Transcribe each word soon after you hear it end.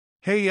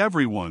Hey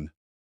everyone!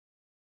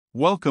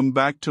 Welcome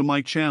back to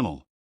my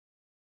channel.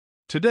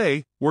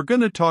 Today, we're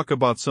going to talk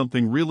about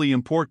something really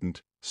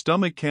important: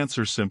 stomach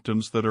cancer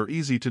symptoms that are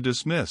easy to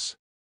dismiss.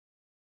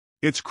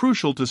 It's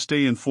crucial to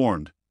stay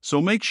informed,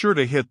 so make sure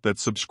to hit that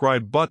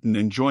subscribe button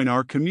and join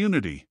our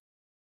community.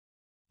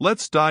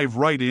 Let's dive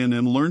right in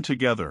and learn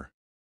together.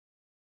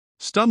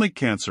 Stomach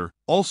cancer,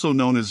 also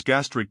known as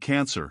gastric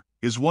cancer,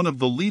 is one of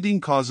the leading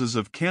causes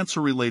of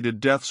cancer-related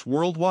deaths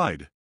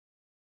worldwide.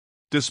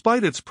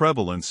 Despite its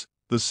prevalence,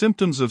 the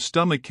symptoms of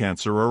stomach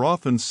cancer are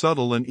often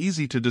subtle and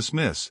easy to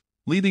dismiss,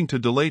 leading to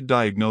delayed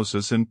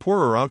diagnosis and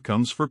poorer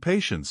outcomes for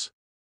patients.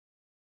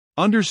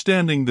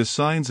 Understanding the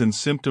signs and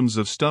symptoms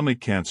of stomach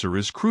cancer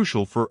is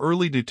crucial for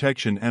early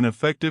detection and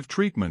effective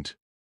treatment.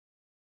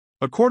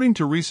 According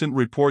to recent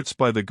reports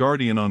by The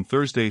Guardian on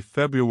Thursday,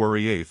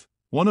 February 8,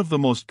 one of the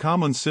most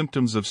common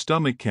symptoms of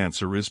stomach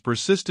cancer is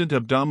persistent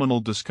abdominal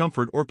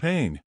discomfort or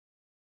pain.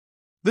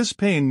 This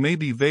pain may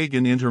be vague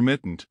and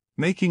intermittent,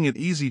 making it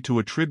easy to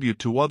attribute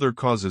to other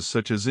causes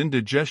such as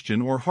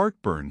indigestion or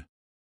heartburn.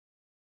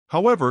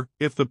 However,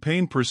 if the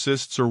pain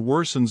persists or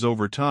worsens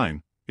over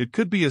time, it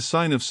could be a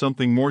sign of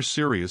something more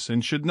serious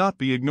and should not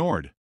be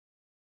ignored.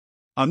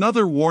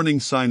 Another warning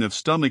sign of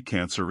stomach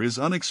cancer is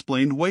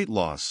unexplained weight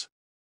loss.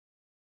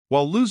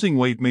 While losing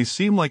weight may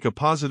seem like a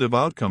positive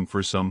outcome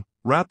for some,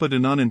 rapid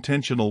and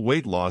unintentional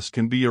weight loss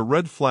can be a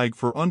red flag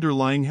for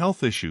underlying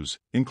health issues,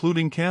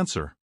 including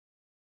cancer.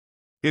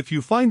 If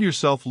you find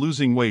yourself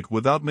losing weight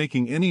without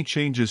making any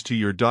changes to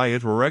your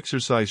diet or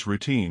exercise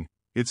routine,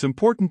 it's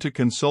important to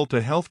consult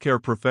a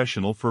healthcare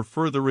professional for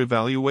further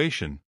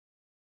evaluation.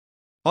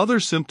 Other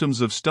symptoms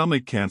of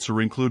stomach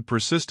cancer include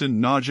persistent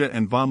nausea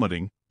and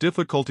vomiting,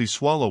 difficulty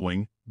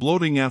swallowing,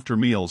 bloating after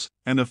meals,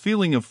 and a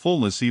feeling of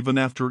fullness even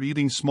after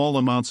eating small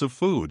amounts of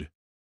food.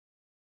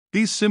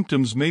 These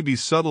symptoms may be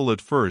subtle at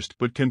first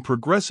but can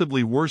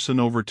progressively worsen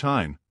over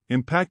time,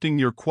 impacting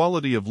your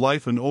quality of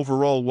life and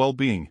overall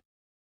well-being.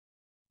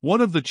 One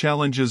of the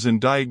challenges in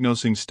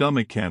diagnosing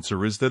stomach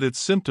cancer is that its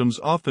symptoms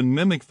often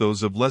mimic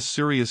those of less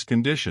serious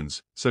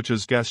conditions, such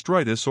as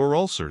gastritis or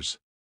ulcers.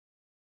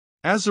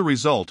 As a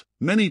result,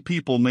 many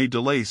people may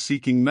delay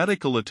seeking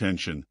medical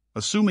attention,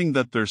 assuming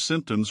that their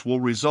symptoms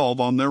will resolve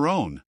on their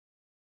own.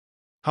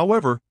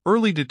 However,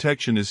 early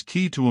detection is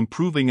key to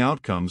improving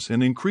outcomes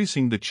and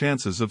increasing the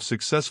chances of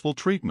successful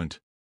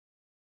treatment.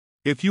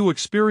 If you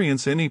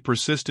experience any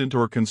persistent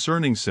or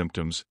concerning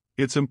symptoms,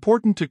 it's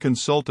important to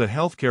consult a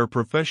healthcare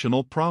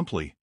professional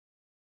promptly.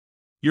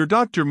 Your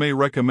doctor may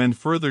recommend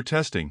further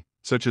testing,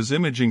 such as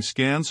imaging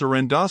scans or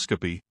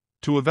endoscopy,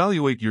 to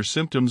evaluate your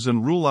symptoms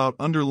and rule out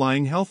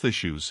underlying health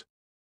issues.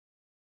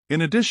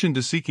 In addition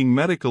to seeking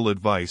medical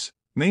advice,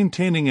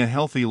 maintaining a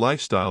healthy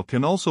lifestyle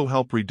can also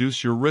help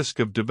reduce your risk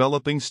of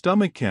developing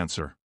stomach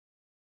cancer.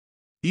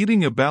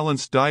 Eating a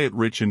balanced diet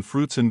rich in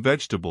fruits and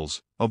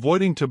vegetables,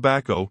 avoiding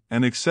tobacco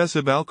and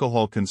excessive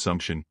alcohol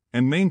consumption,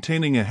 and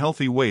maintaining a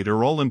healthy weight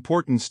are all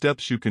important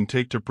steps you can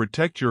take to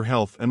protect your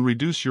health and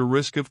reduce your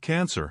risk of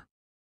cancer.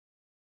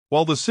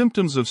 While the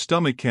symptoms of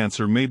stomach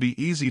cancer may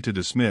be easy to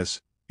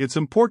dismiss, it's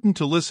important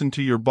to listen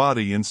to your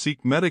body and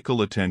seek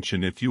medical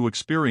attention if you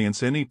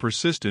experience any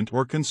persistent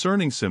or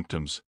concerning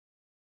symptoms.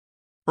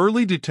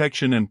 Early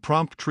detection and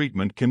prompt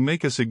treatment can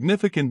make a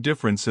significant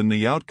difference in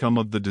the outcome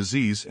of the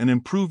disease and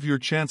improve your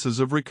chances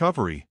of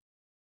recovery.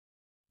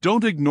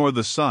 Don't ignore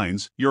the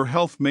signs; your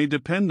health may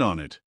depend on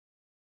it.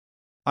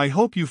 I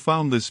hope you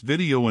found this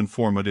video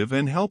informative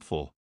and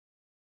helpful.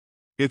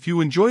 If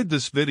you enjoyed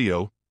this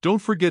video, don't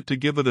forget to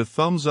give it a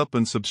thumbs up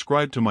and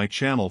subscribe to my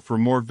channel for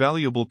more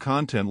valuable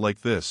content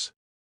like this.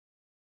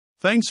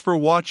 Thanks for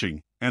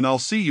watching, and I'll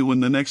see you in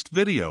the next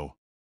video.